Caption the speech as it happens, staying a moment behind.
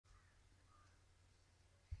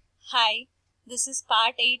Hi, this is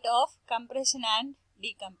part 8 of compression and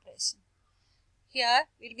decompression. Here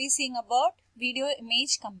we'll be seeing about video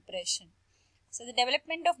image compression. So the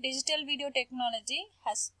development of digital video technology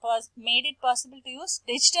has made it possible to use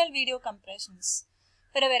digital video compressions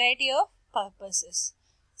for a variety of purposes.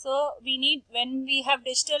 So we need, when we have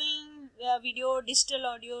digital video, digital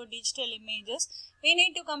audio, digital images, we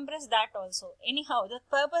need to compress that also. Anyhow, the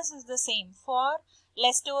purpose is the same, for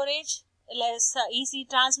less storage, less easy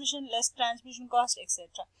transmission, less transmission cost, etc.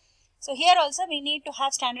 So here also we need to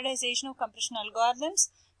have standardization of compression algorithms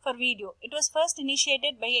for video. It was first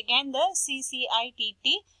initiated by again the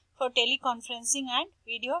CCITT for teleconferencing and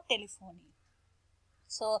video telephony.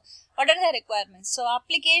 So what are the requirements? So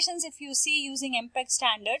applications, if you see using MPEG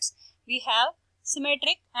standards, we have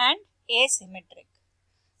symmetric and asymmetric.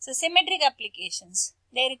 So symmetric applications,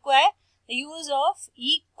 they require the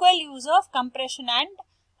equal use of compression and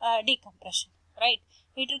decompression, right?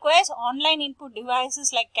 It requires online input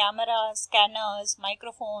devices like cameras, scanners,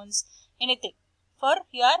 microphones, anything for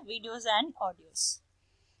your videos and audios.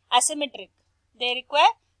 Asymmetric, they require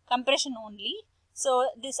compression only. So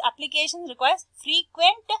this application requires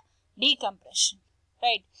frequent decompression,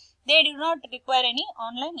 right? They do not require any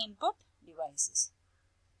online input devices.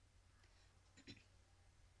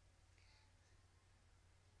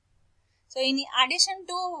 So in addition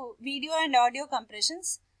to video and audio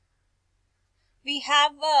compressions, we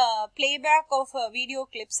have playback of video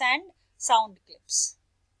clips and sound clips.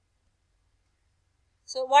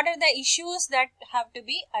 So what are the issues that have to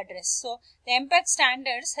be addressed? So the MPEG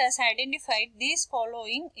standards has identified these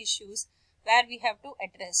following issues where we have to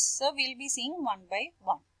address. So we will be seeing one by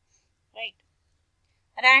one, right?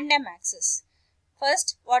 Random access.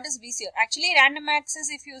 First, what is VCR? Actually, random access,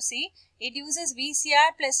 if you see, it uses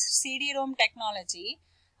VCR plus CD-ROM technology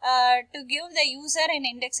to give the user an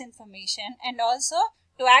index information and also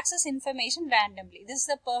to access information randomly. This is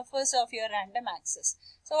the purpose of your random access.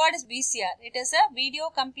 So what is VCR? It is a video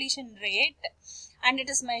completion rate and it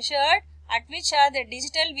is measured at which are the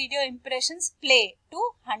digital video impressions play to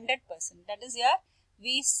 100%. That is your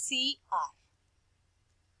VCR.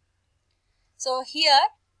 So here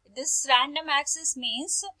this random access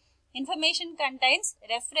means information contains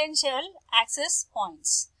referential access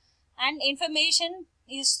points and information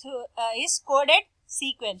is coded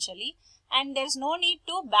sequentially and there is no need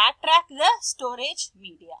to backtrack the storage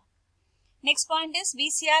media. Next point is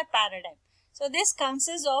VCR paradigm. So this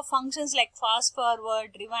consists of functions like fast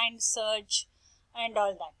forward, rewind, search and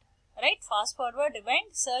all that, right? Fast forward,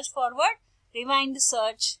 rewind, search forward, rewind,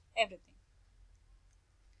 search, everything.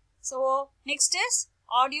 So next is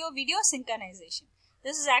audio video synchronization.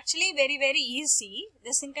 This is actually very easy. The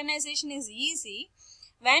synchronization is easy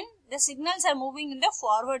when the signals are moving in the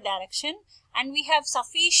forward direction and we have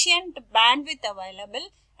sufficient bandwidth available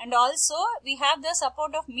and also we have the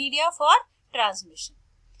support of media for transmission.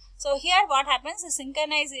 So here what happens is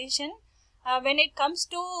synchronization when it comes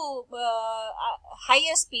to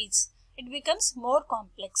higher speeds, it becomes more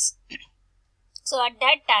complex. So at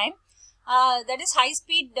that time, that is high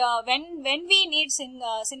speed, when we need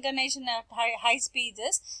synchronization at high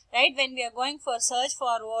speeds, right? When we are going for search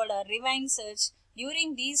forward or rewind search,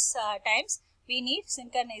 during these times, we need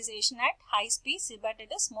synchronization at high speeds, but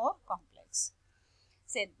it is more complex.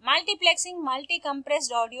 Then, multiplexing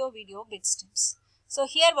multi-compressed audio video bit streams. So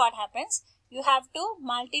here what happens? You have to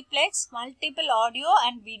multiplex multiple audio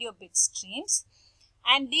and video bit streams,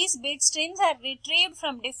 and these bit streams are retrieved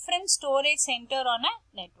from different storage center on a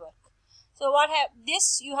network. So what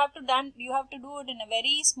you have to do it in a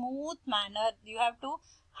very smooth manner. You have to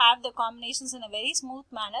have the combinations in a very smooth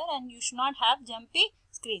manner and you should not have jumpy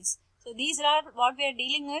screens. So these are what we are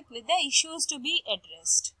dealing with the issues to be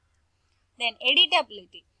addressed. Then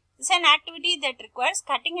editability. This is an activity that requires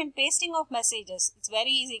cutting and pasting of messages. It's very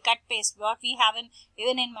easy, cut paste, what we have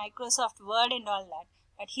even in Microsoft Word and all that.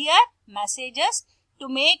 But here messages to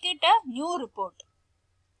make it a new report.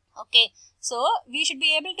 Okay, so we should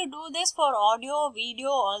be able to do this for audio, video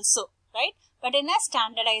also, right? But in a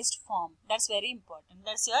standardized form. That's very important.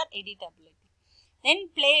 That's your editability. Then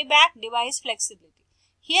playback device flexibility.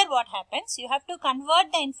 Here what happens? You have to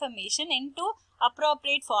convert the information into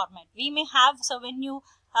appropriate format. We may have, so when you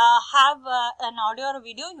have an audio or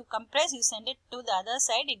video, you compress, you send it to the other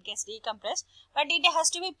side, it gets decompressed. But it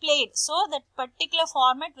has to be played. So that particular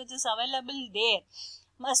format which is available there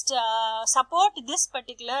must support this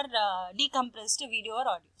particular decompressed video or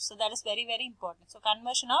audio. So that is very important. So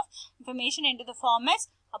conversion of information into the formats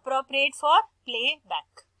appropriate for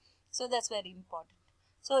playback. So that's very important.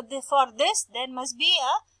 So for this there must be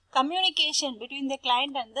a communication between the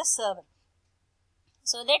client and the server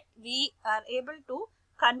so that we are able to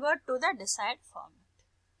convert to the desired format.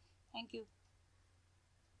 Thank you.